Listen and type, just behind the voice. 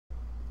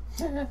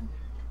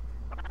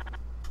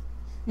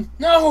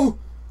No!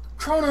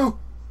 Chrono!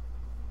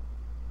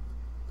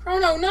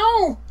 Chrono,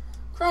 no!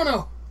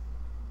 Chrono!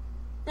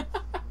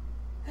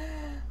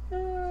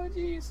 Oh,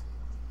 jeez.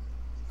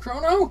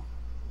 Chrono?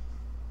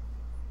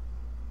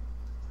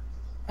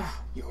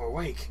 Ah, you're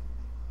awake.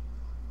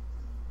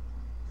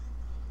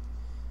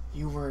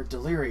 You were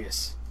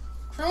delirious.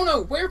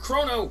 Chrono! Where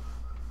Chrono?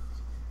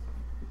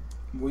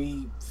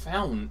 We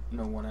found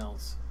no one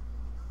else.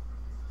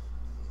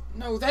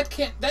 No, that's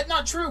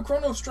not true.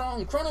 Chrono's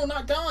strong. Chrono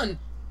not gone.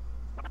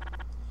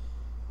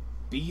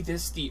 Be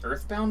this the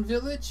Earthbound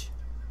village?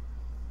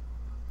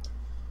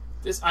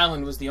 This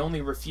island was the only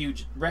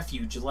refuge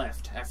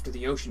left after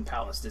the Ocean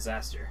Palace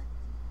disaster.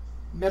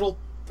 Metal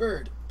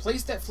bird,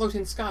 place that float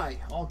in sky,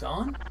 all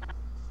gone?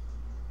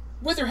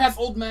 Whither hath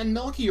old man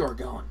Melchior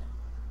gone?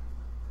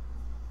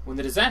 When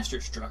the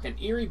disaster struck, an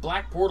eerie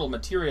black portal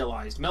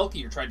materialized.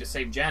 Melchior tried to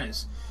save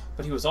Janus,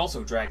 but he was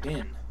also dragged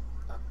in.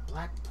 A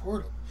black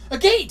portal. A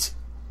gate!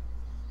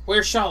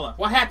 Where's Shala?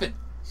 What happened?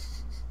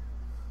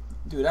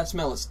 Dude, I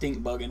smell a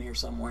stink bug in here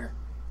somewhere.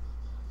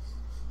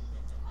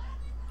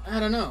 I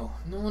don't know.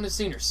 No one has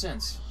seen her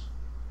since.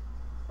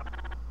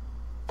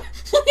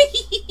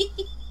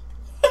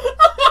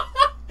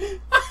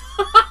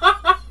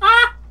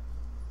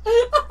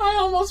 I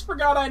almost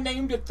forgot I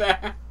named it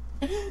that.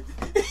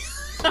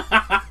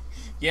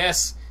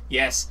 Yes,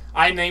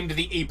 I named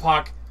the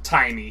epoch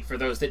Timey, for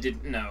those that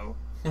didn't know.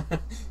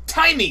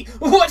 Timey!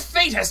 What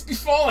fate has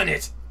befallen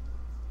it?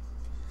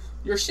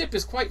 Your ship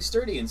is quite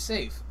sturdy and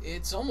safe.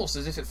 It's almost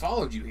as if it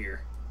followed you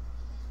here.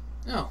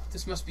 Oh,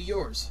 this must be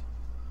yours.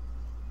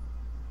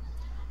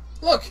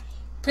 Look!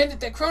 Pendant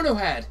that Chrono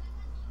had!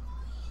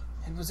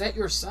 And was at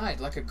your side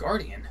like a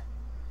guardian.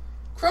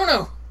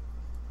 Chrono!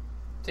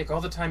 Take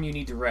all the time you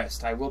need to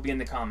rest. I will be in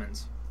the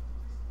commons.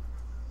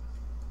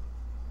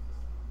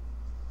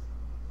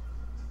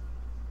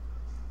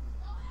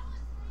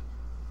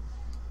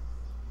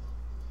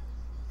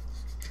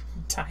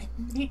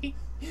 Timey?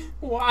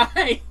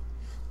 Why?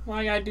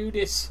 Why I do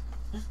this?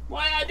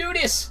 Why I do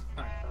this?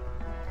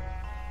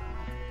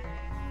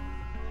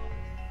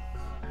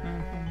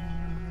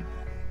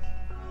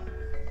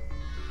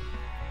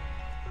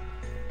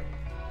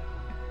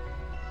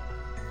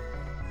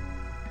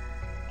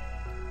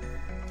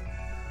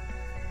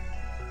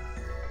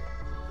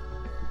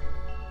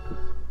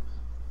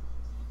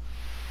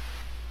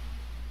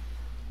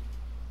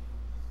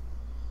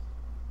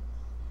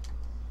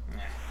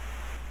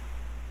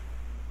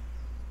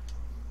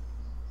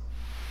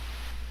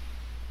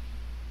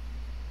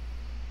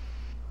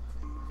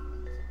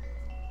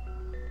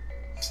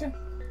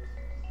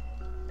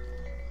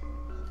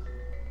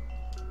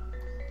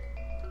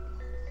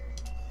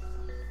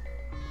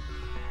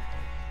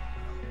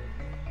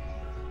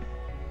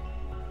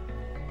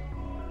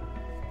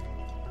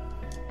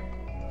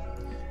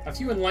 A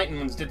few enlightened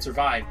ones did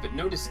survive, but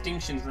no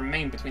distinctions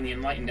remain between the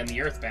enlightened and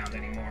the earthbound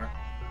anymore.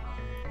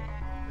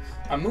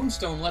 A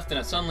moonstone left in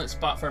a sunlit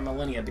spot for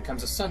millennia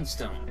becomes a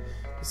sunstone.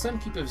 The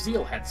Sunkeep of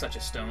Zeal had such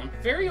a stone.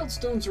 Very old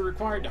stones are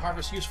required to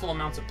harvest useful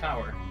amounts of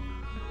power.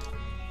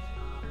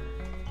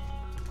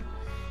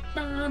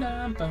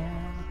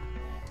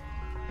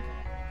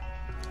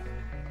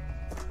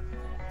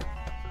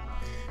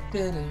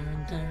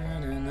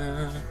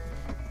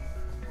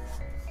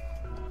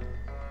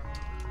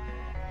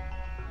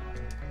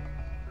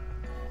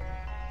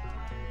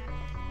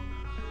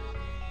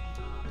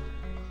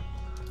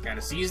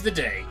 Gotta seize the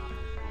day.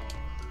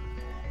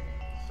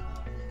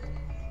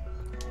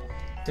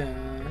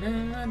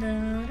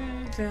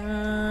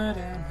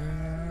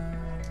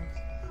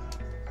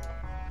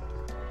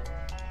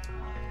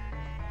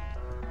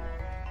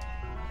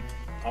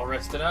 All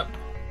rested up.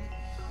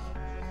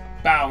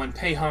 Bow and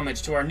pay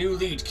homage to our new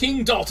lead,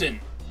 King Dalton.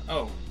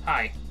 Oh,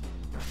 hi.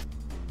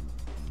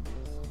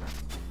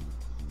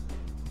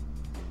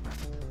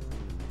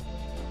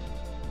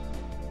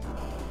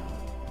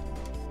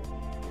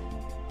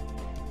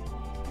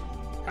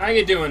 How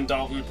you doing,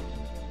 Dalton?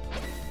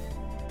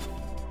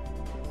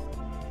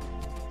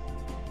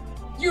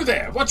 You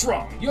there, what's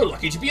wrong? You're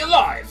lucky to be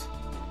alive.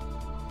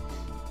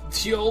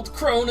 The old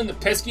crone and the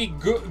pesky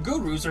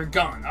gurus are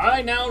gone.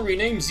 I now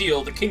rename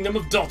Zeal the Kingdom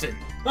of Dalton.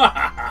 Ha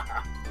ha ha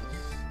ha.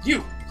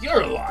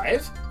 You're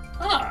alive?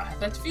 Ah,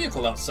 that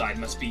vehicle outside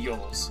must be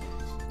yours.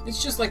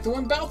 It's just like the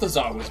one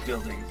Balthazar was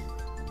building.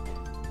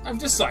 I've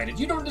decided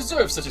you don't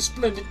deserve such a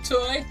splendid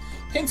toy.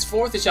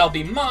 Henceforth it shall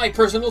be my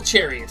personal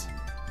chariot.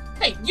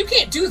 Hey, you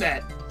can't do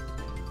that!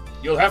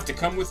 You'll have to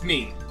come with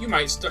me. You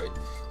might start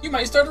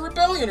a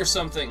rebellion or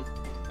something.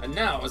 And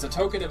now, as a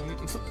token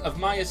of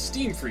my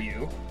esteem for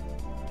you,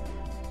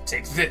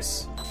 take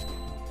this.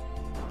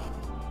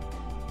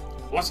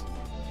 What?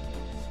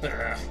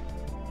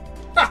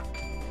 Ha!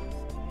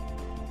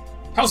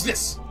 How's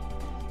this?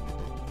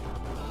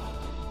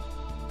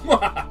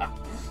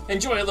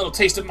 Enjoy a little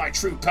taste of my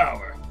true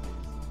power.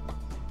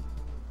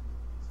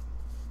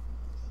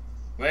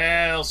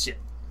 Well, shit.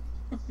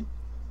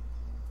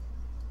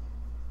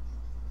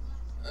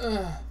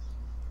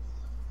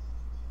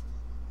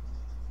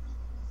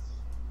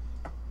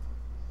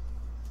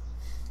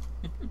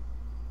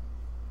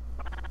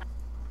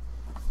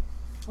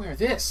 Where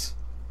this?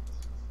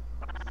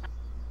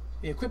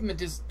 The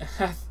equipment is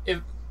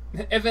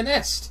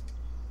evanesced.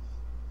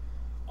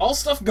 All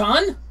stuff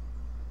gone?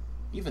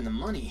 Even the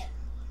money.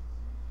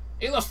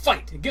 Ayla,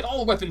 fight! Get all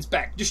the weapons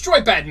back!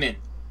 Destroy bad men!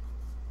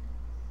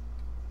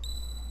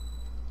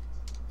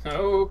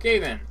 Okay,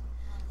 then.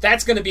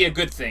 That's gonna be a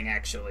good thing,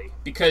 actually.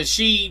 Because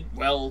she,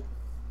 well,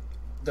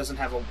 doesn't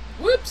have a...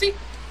 Whoopsie!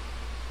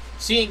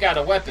 She ain't got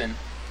a weapon.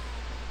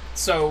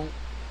 So,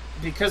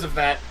 because of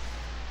that,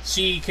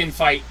 she can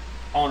fight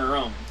on her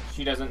own.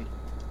 She doesn't,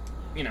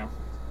 you know...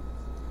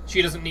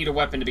 She doesn't need a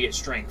weapon to be at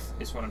strength,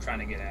 is what I'm trying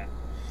to get at.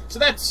 So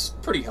that's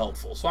pretty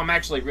helpful. So I'm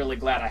actually really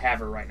glad I have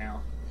her right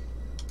now.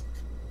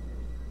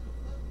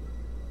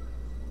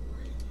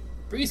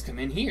 Breeze, come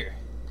in here.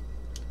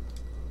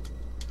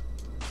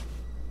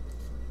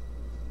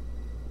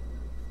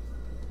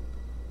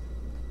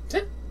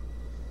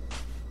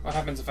 What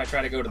happens if I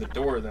try to go to the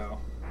door, though?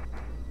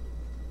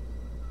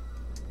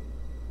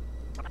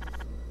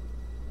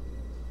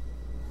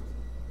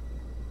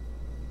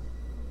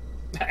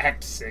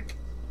 Act sick.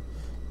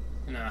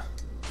 Nah.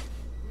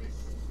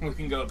 We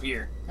can go up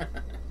here.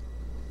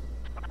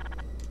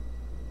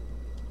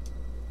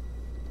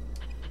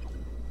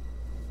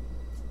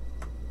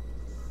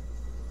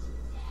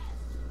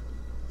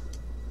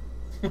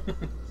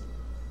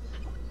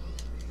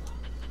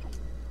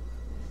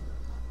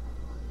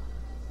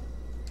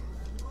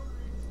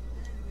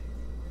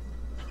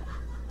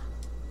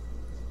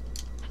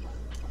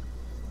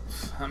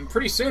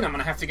 Pretty soon I'm going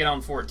to have to get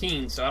on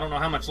 14, so I don't know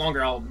how much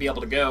longer I'll be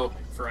able to go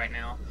for right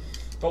now.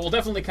 But we'll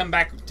definitely come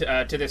back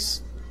to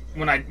this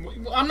when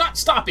I'm not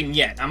stopping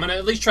yet. I'm going to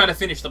at least try to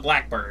finish the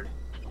Blackbird.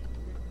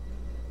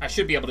 I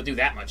should be able to do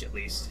that much at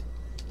least.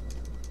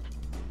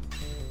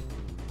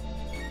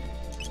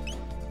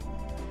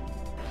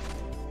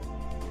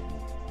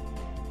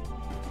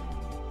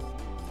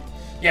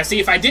 Yeah, see,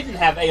 if I didn't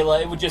have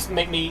Ayla, it would just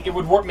make me, it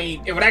would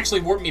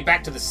actually warp me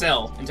back to the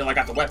cell until I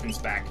got the weapons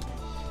back.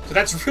 So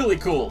that's really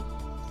cool.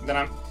 That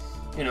I'm,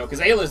 you know, because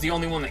Ayla's the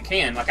only one that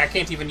can. Like, I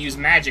can't even use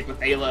magic with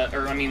Ayla,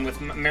 or I mean with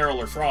Meryl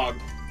or Frog.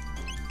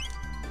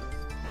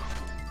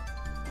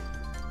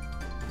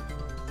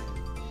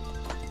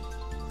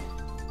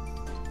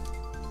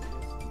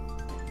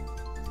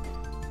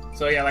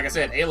 So yeah, like I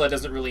said, Ayla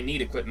doesn't really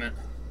need equipment.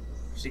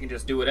 She can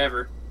just do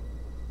whatever.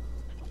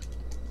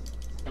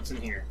 What's in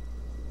here?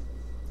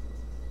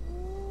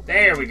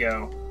 There we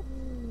go.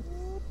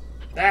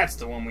 That's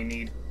the one we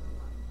need.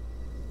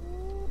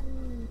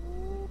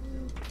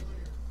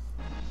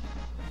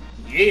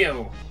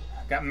 Yeah,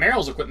 got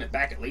Meryl's equipment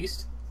back at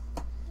least.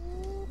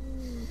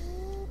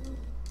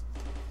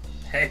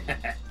 The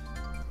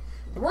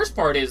worst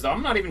part is, though,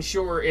 I'm not even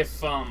sure if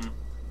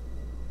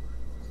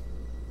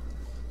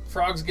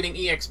Frog's getting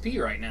EXP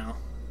right now.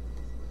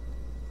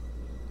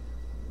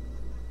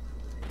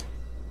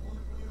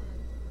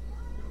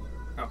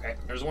 Okay,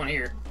 there's one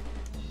here.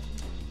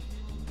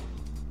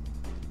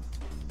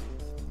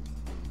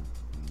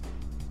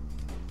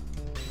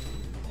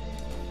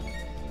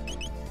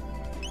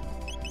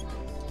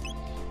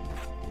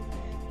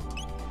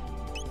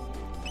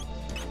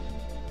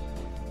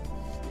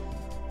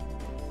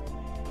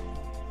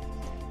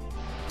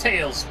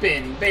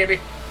 Tailspin, baby.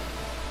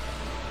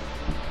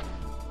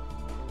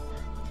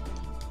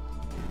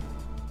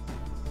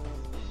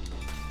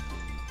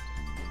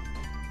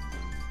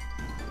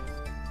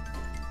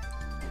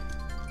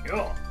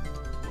 Yo.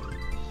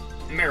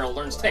 Meryl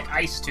learns Tech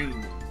Ice 2.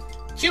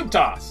 Cube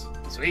Toss.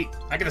 Sweet.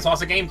 I get to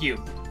toss a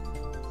GameCube.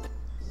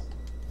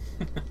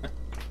 Do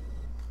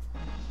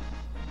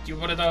you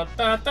want to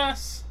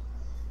toss?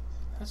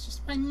 That's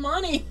just my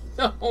money.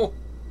 No.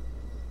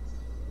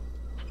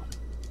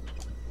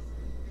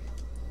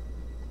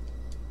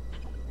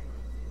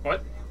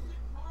 What?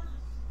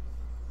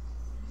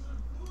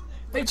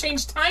 They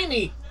changed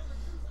Timey!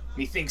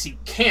 Methinks he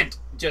can't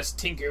just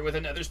tinker with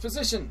another's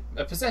possession.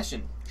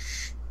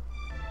 Shh.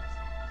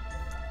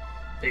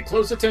 Pay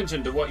close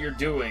attention to what you're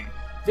doing.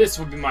 This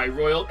will be my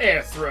royal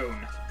heir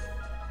throne.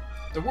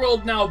 The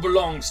world now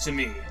belongs to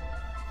me.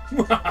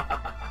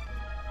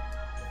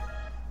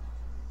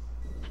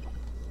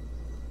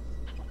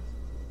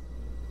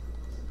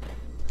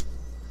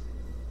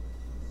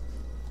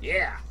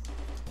 Yeah.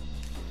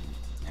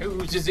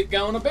 Whose is it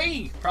gonna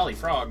be? Probably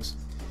Frog's.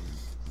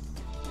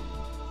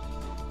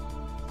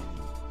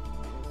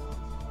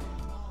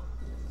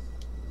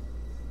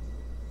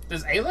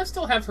 Does Ayla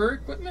still have her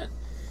equipment?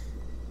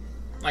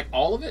 Like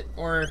all of it?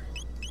 Or...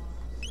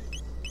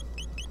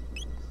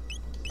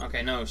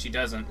 Okay, no, she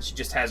doesn't. She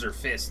just has her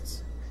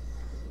fists.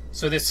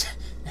 So this...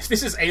 If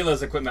this is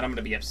Ayla's equipment, I'm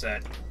gonna be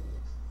upset.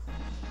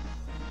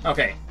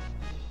 Okay.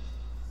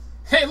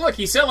 Hey, look,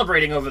 he's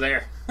celebrating over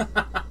there.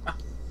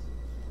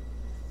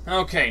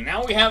 Okay,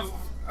 now we have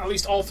at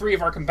least all three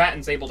of our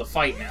combatants able to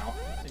fight now.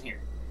 What's in here?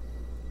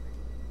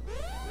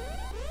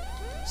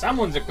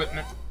 Someone's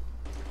equipment.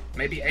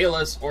 Maybe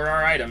Ayla's or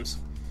our items.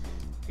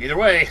 Either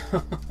way. You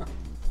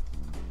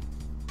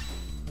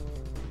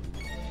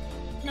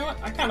know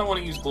what? I kind of want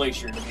to use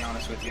Glacier, to be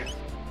honest with you.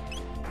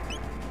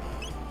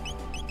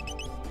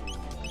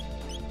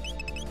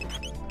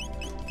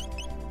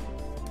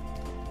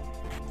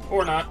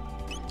 Or not.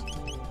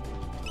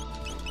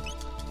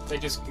 They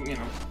just, you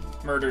know,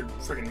 murdered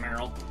friggin'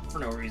 Meryl for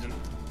no reason.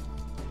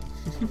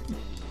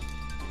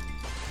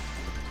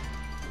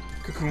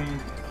 Cocoon.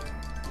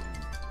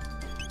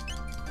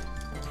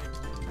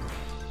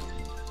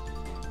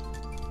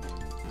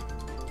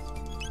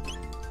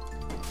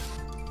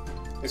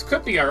 This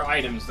could be our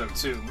items, though,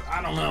 too.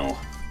 I don't know.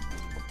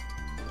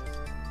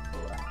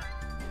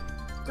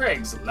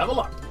 Greg's level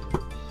up.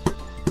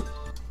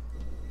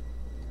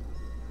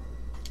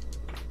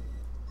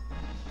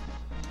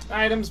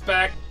 Items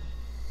back.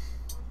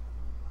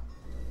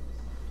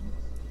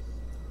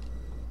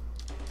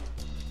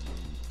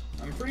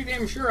 I'm pretty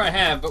damn sure I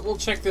have, but we'll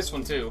check this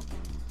one, too.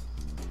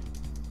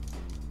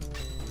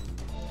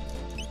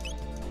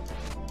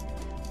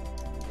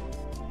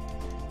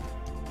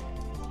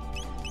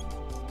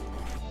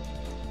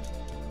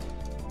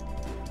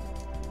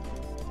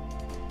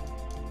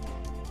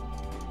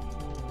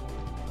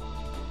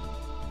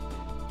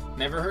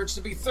 Never hurts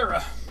to be thorough.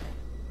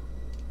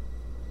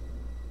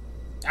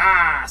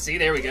 Ah, see,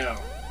 there we go.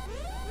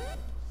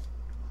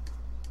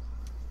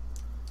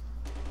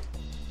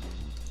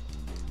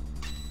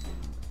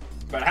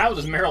 But how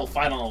does Meryl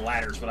fight on a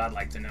ladder is what I'd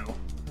like to know.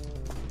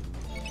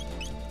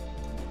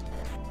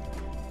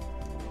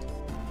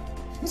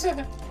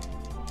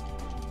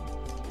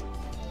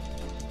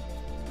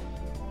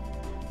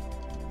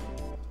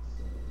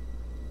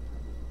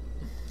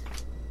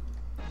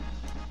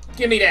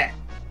 Give me that.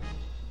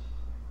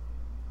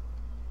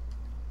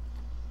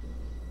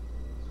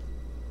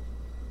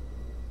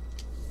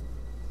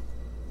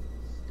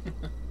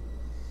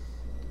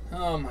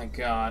 Oh my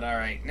god,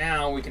 alright,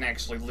 now we can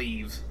actually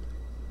leave.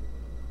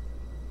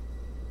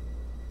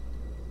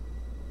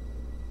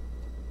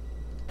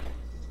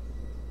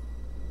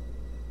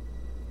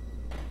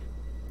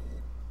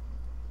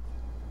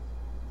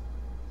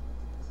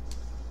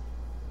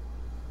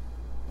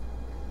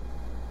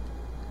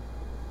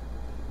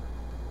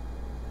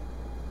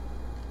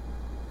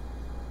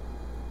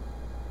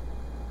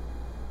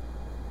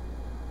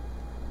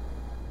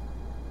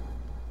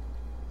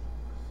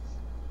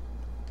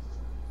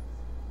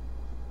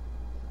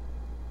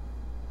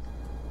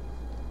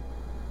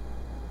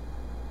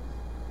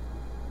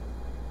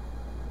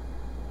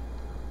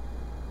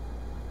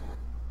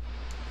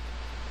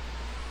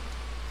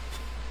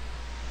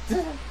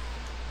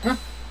 Huh?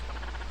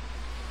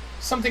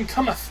 Something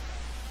cometh.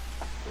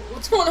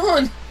 What's going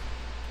on?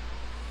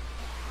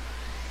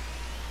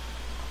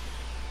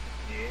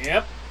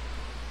 Yep.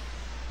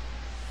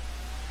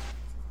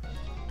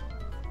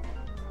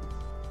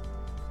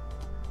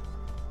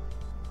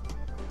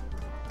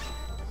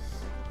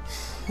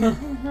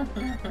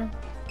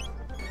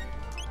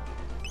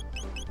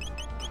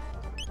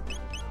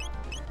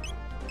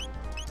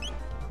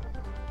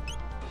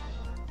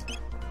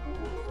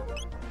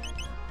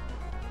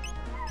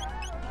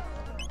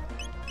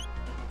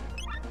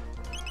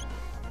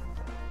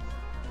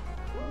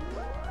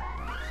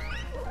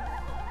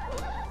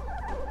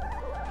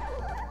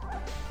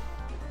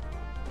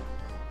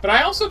 But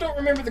I also don't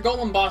remember the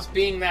Golem boss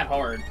being that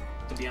hard,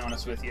 to be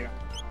honest with you.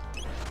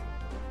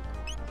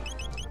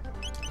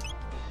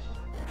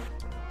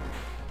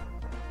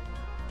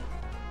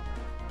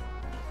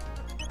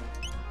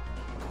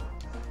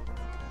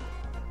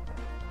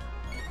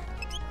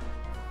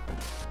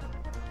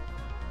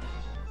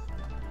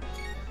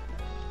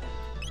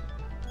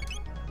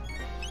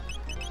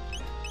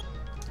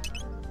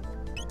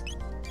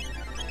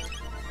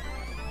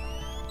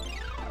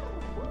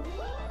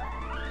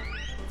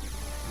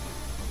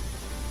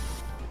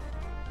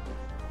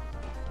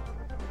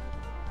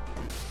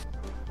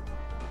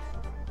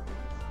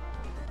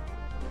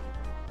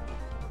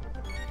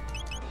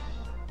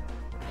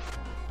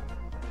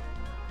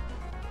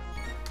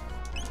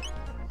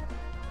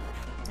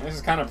 This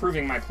is kind of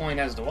proving my point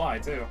as to why,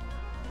 too.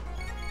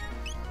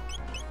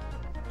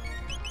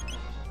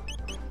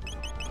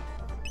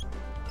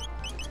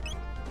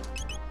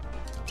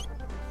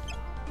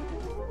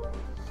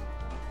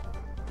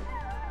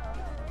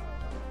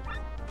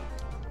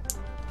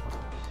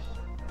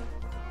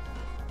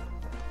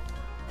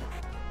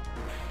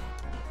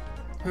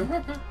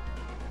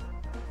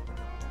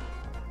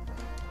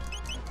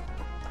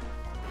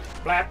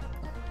 Blap.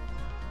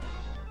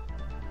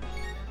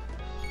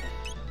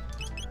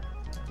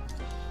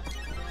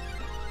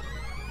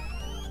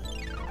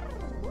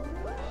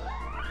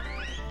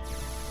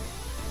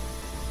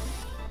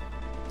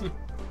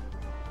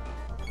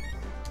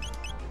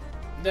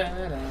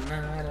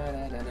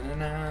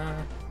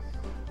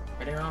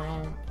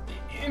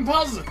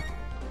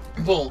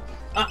 Impossible!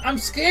 I'm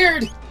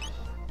scared!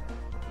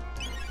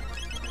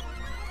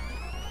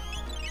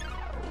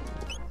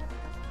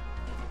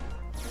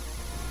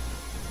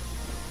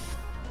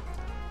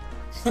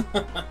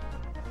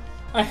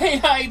 I hate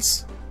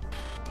heights!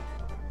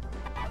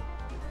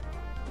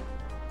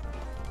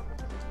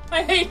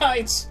 I hate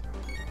heights!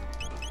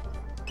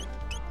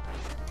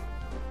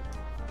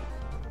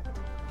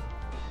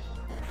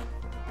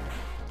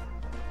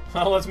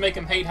 Well, let's make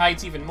him hate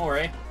heights even more,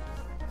 eh?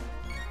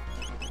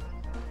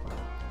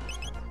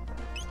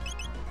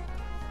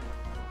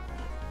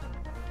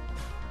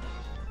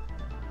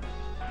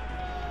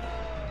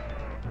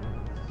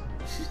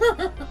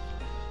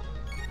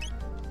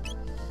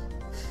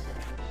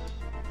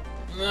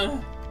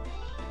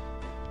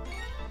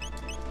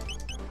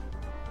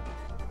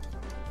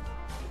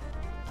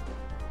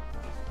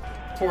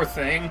 Poor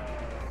thing.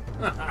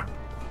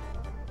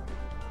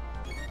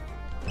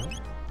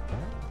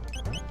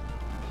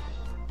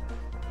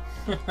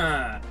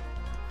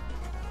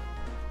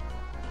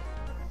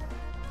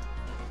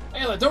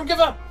 Ayla, don't give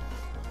up!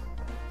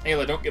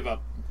 Ayla, don't give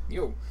up.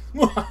 Yo.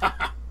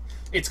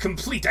 It's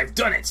complete, I've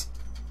done it!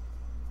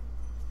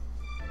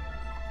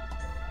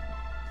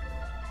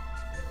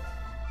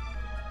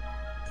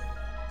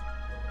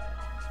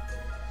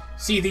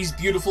 See these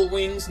beautiful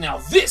wings? Now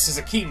this is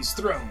a king's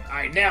throne.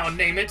 I now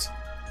name it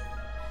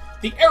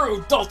the Arrow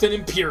Dalton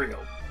Imperial.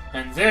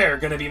 And they're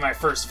gonna be my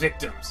first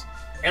victims.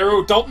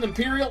 Arrow Dalton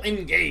Imperial,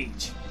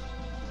 engage.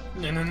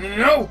 No, no, no,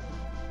 no!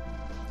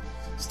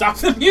 Stop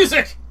the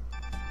music!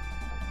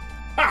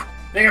 Ha!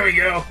 There we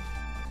go.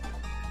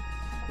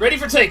 Ready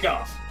for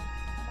takeoff.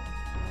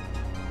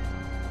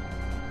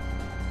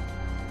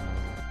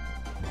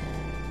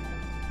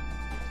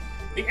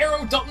 The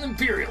Arrow Dalton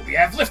Imperial. We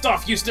have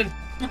liftoff, Houston.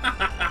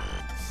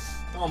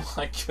 Oh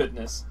my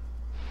goodness.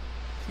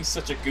 He's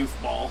such a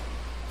goofball.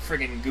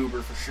 Friggin'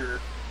 goober for sure.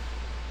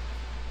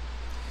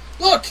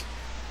 Look!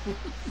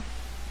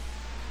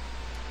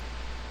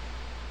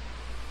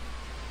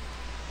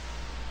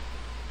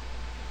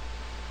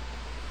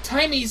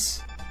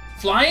 Timey's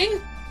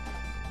flying?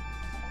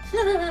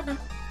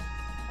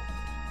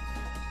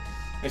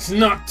 It's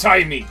not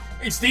Timey.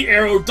 It's the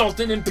Arrow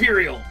Dalton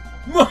Imperial.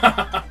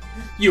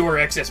 You are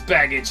excess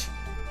baggage.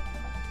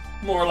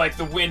 More like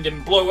the wind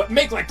and blow.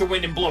 Make like the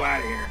wind and blow out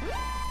of here.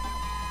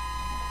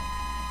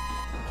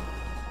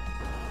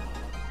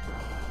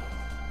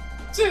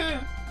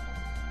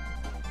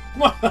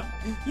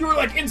 You were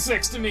like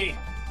insects to me.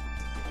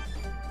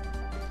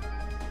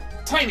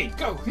 Tiny,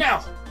 go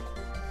now.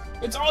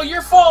 It's all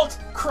your fault,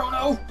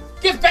 Chrono.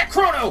 Give back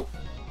Chrono.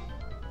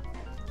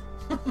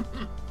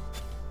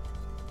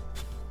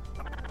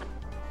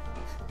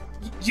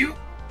 You.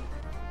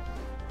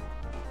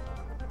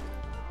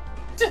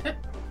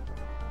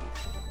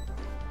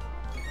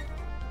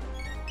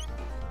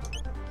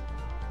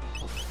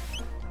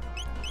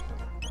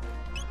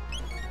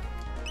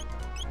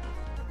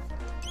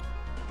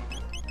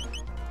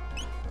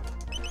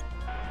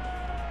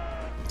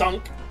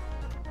 Dunk.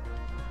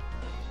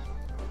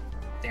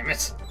 Damn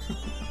it.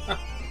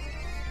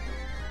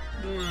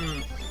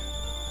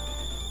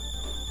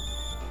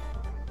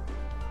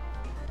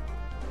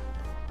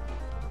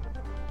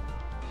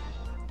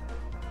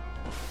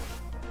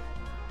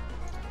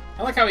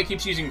 I like how he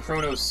keeps using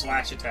Chrono's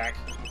slash attack.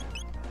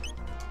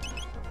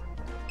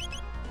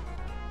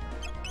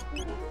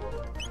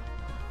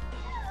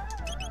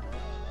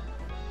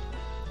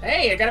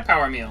 Hey, I got a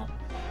power meal.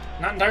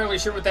 Not entirely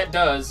sure what that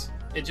does.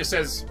 It just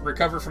says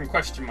recover from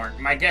question mark.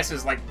 My guess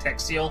is like tech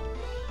seal.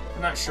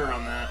 I'm not sure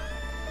on that.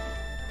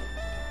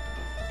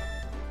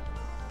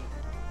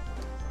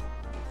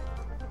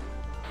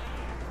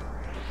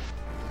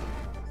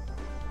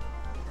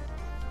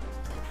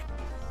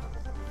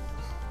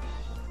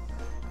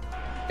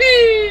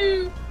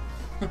 Pew!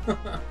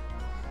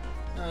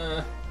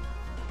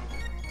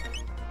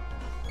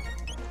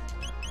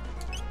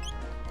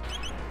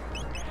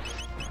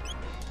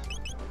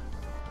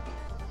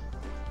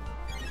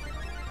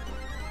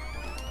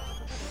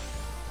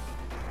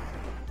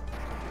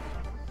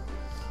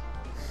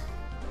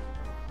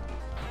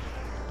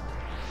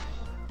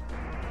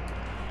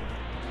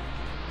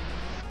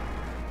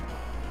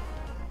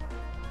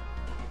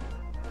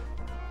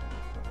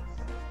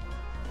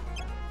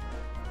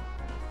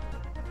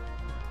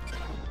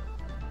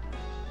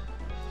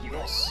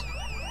 Yes.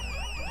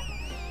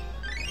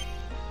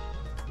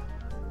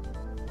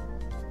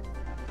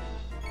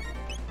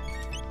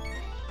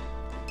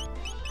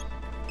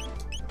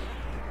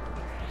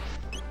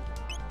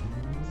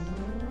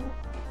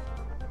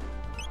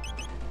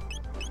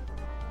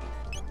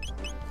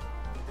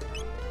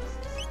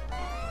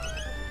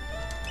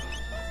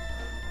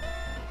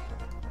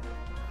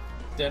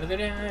 Da da da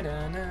da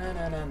da da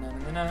da da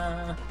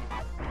da da.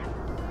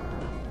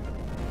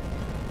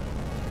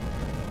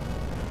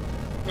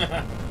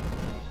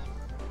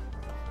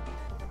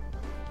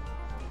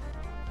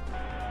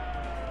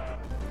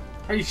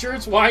 Are you sure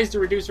it's wise to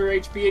reduce her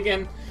HP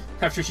again?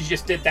 After she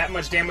just did that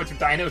much damage with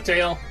Dino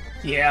Tail?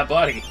 Yeah,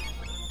 buddy.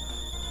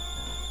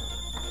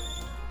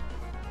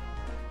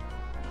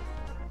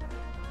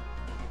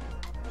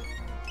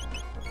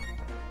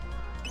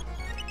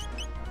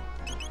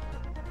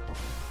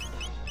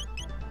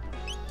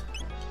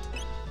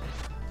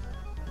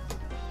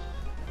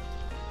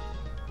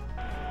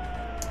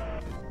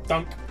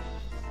 Dunk.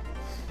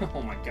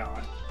 Oh my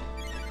god.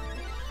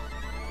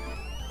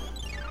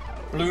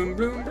 Bloom,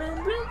 bloom,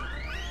 bloom, bloom.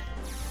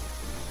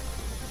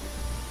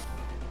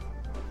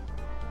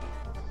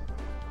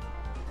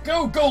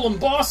 Go, Golem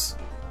boss!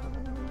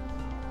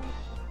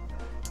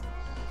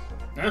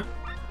 Huh?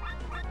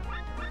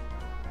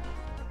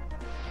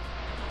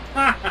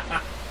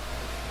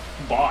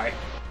 Bye.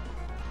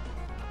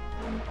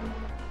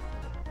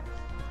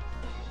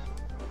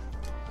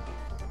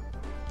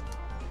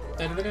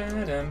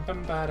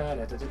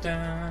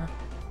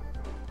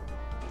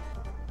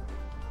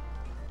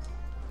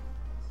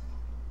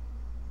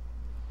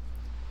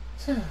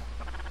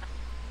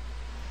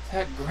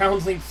 That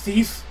groundling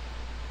thief.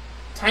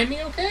 Time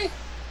me okay?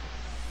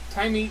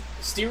 Time me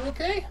steer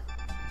okay?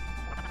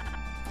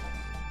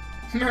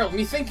 Merrill,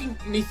 me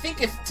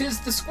thinketh 'tis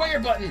the square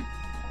button.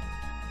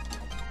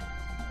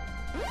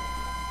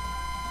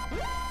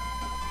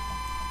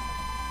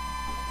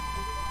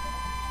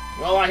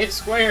 Well, I hit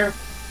square.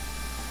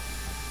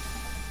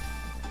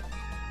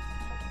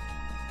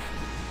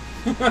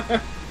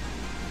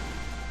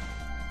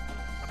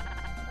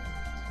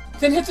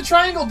 Then hit the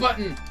triangle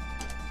button.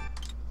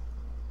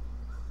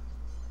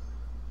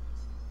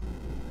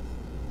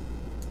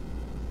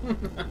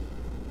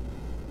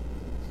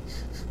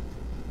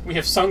 We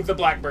have sunk the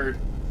Blackbird.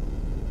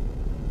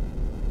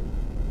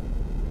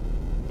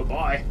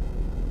 Bye-bye.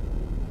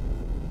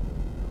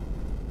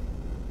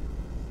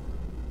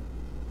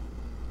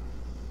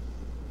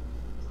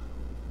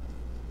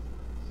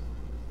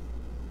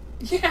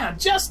 Yeah,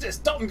 justice!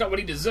 Dalton got what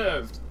he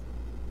deserved.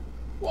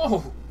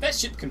 Whoa, that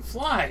ship can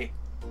fly.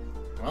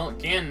 Well, it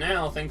can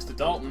now, thanks to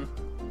Dalton.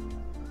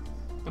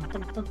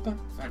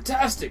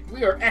 Fantastic!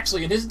 We are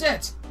actually in his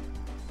debt.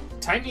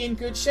 Timey in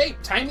good shape.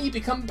 Timey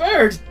become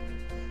bird.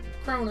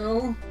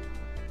 Chrono.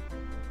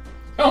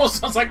 It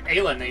almost sounds like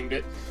Ayla named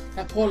it.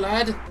 That poor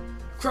lad.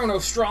 Chrono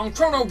strong.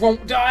 Chrono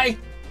won't die.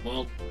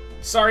 Well,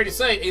 sorry to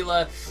say,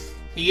 Ayla,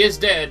 he is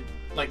dead.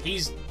 Like,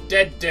 he's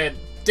dead, dead,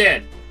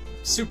 dead.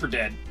 Super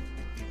dead.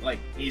 Like,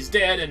 he's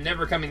dead and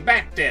never coming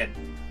back dead.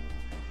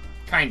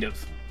 Kind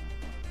of.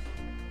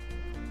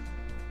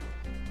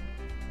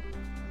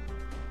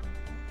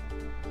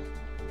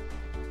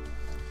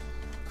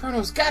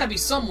 Chrono's gotta be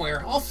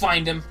somewhere. I'll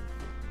find him.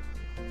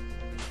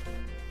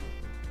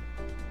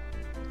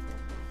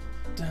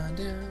 Dun,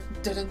 dun,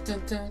 dun,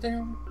 dun, dun,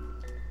 dun.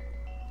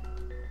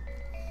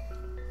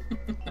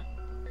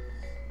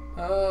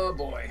 Oh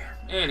boy.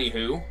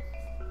 Anywho.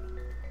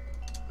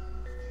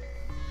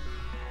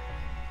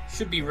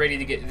 Should be ready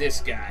to get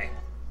this guy.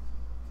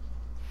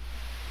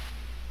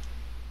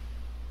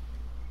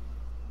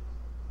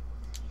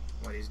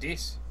 What is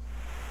this?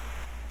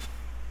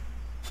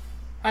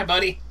 Hi,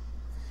 buddy.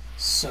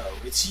 So,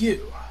 it's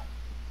you.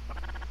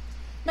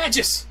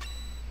 Magus!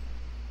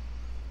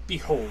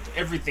 Behold,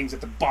 everything's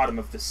at the bottom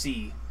of the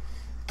sea.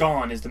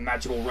 Gone is the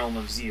magical realm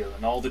of Zeal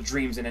and all the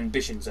dreams and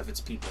ambitions of its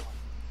people.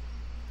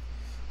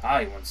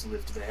 I once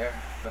lived there,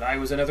 but I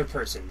was another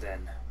person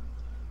then.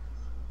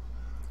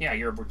 Yeah,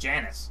 you're a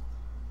Borjanis.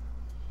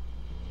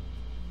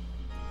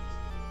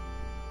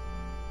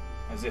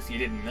 As if you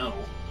didn't know.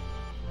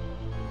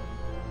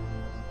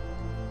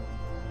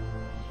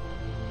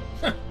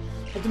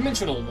 A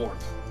dimensional warp.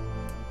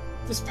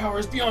 This power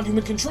is beyond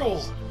human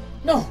control.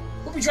 No,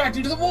 we'll be dragged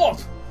into the warp.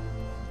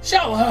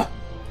 Shala!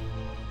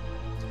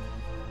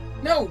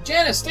 No,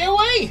 Janice, stay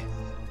away!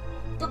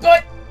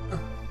 But...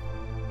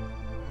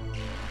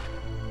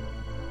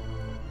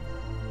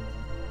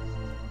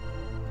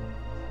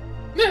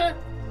 Nah.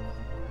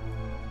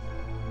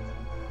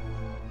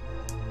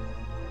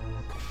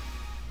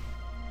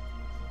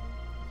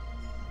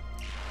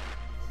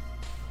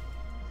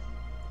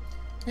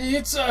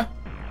 It's a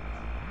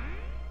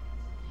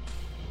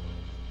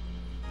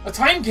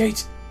time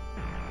gate.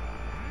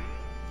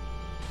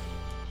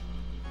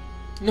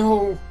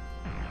 No.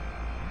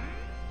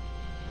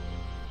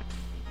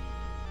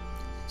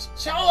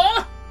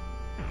 Shala!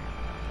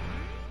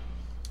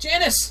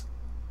 Janice!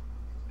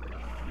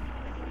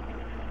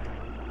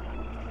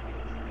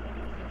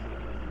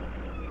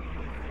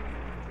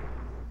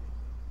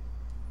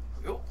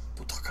 Yo,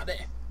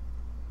 putakare.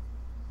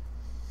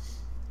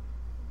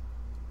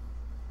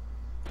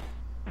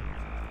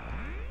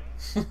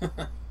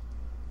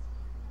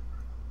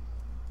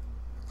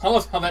 I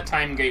love how that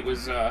time gate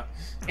was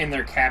in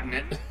their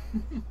cabinet.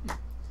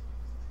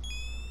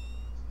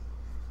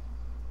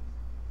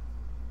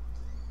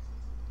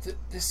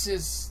 This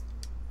is...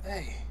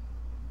 Hey.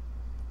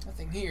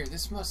 Nothing here.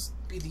 This must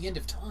be the end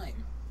of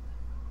time.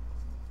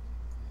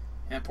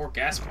 Yeah, poor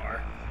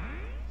Gaspar.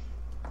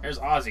 There's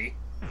Ozzy.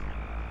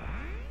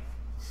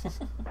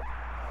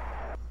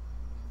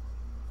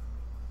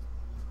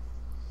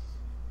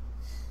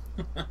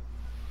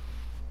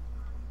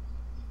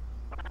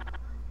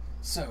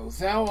 So,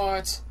 thou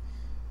art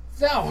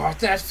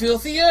that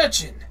filthy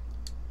urchin!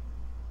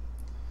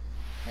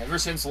 Ever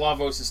since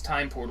Lavos'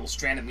 time portal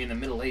stranded me in the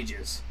Middle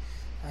Ages,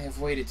 I have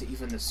waited to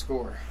even the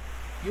score.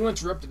 You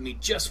interrupted me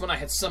just when I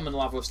had summoned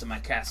Lavos to my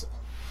castle.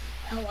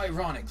 How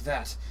ironic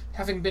that,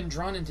 having been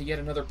drawn into yet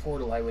another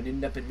portal, I would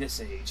end up in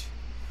this age.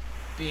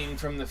 Being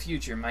from the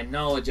future, my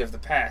knowledge of the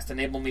past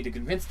enabled me to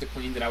convince the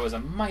Queen that I was a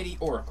mighty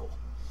oracle.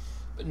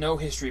 But no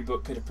history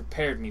book could have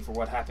prepared me for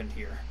what happened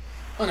here.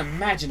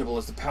 Unimaginable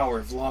is the power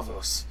of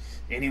Lavos.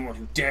 Anyone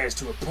who dares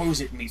to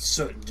oppose it meets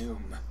certain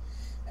doom.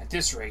 At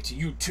this rate,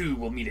 you too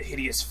will meet a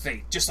hideous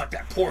fate, just like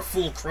that poor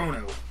fool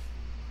Chrono.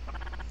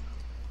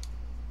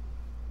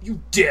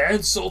 You dare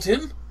insult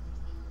him?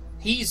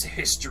 He's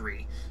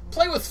history.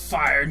 Play with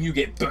fire and you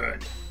get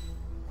burned.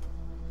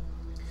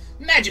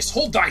 Magus,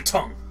 hold thy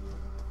tongue!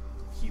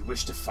 You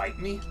wish to fight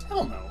me?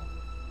 Hell no.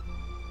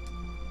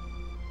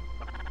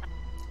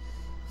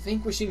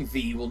 Vanquishing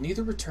thee will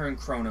neither return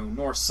Chrono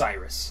nor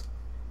Cyrus.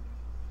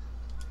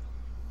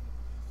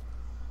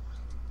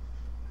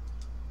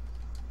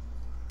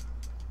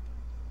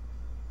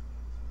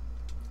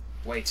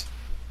 Wait.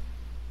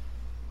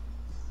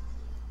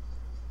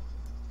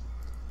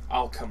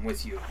 I'll come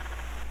with you.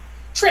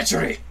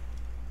 Treachery!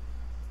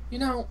 You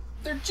know,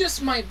 there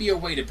just might be a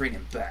way to bring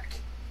him back.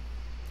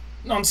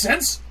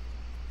 Nonsense!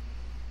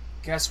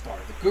 Gaspar,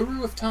 the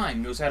Guru of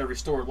Time, knows how to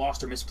restore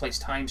lost or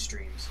misplaced time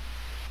streams.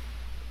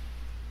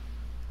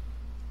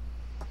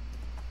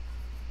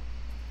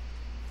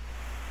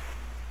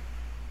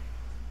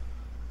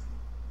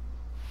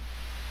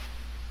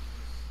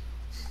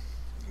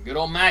 Good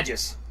old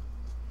Magus.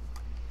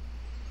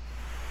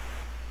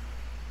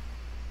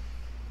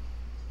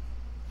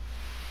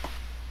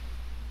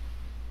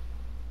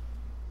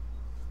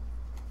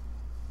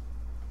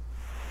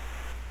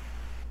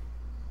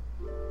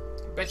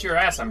 Bet your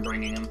ass I'm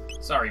bringing him.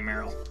 Sorry,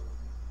 Meryl.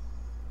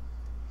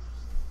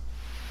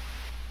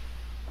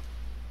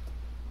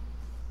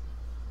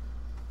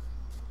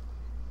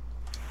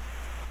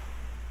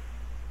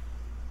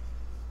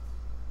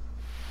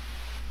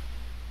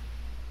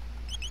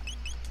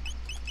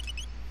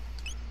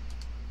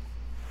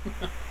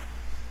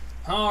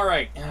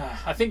 Alright,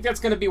 I think that's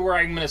going to be where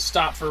I'm going to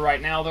stop for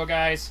right now, though,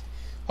 guys.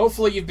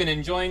 Hopefully you've been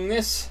enjoying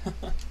this,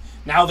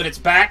 now that it's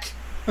back.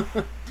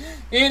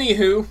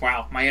 Anywho,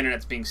 wow, my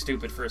internet's being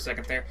stupid for a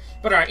second there.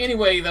 But alright,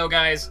 anyway, though,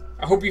 guys,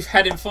 I hope you've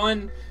had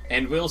fun,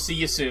 and we'll see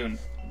you soon.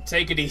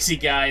 Take it easy,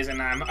 guys,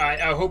 and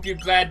I hope you're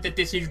glad that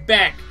this is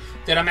back,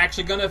 that I'm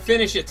actually going to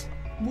finish it.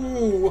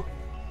 Woo!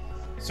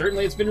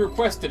 Certainly it's been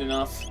requested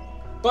enough.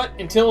 But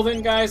until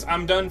then, guys,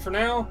 I'm done for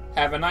now.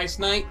 Have a nice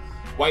night.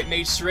 White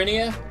Mage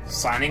Serenia,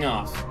 signing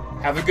off.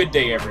 Have a good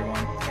day,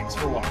 everyone. Thanks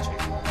for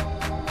watching.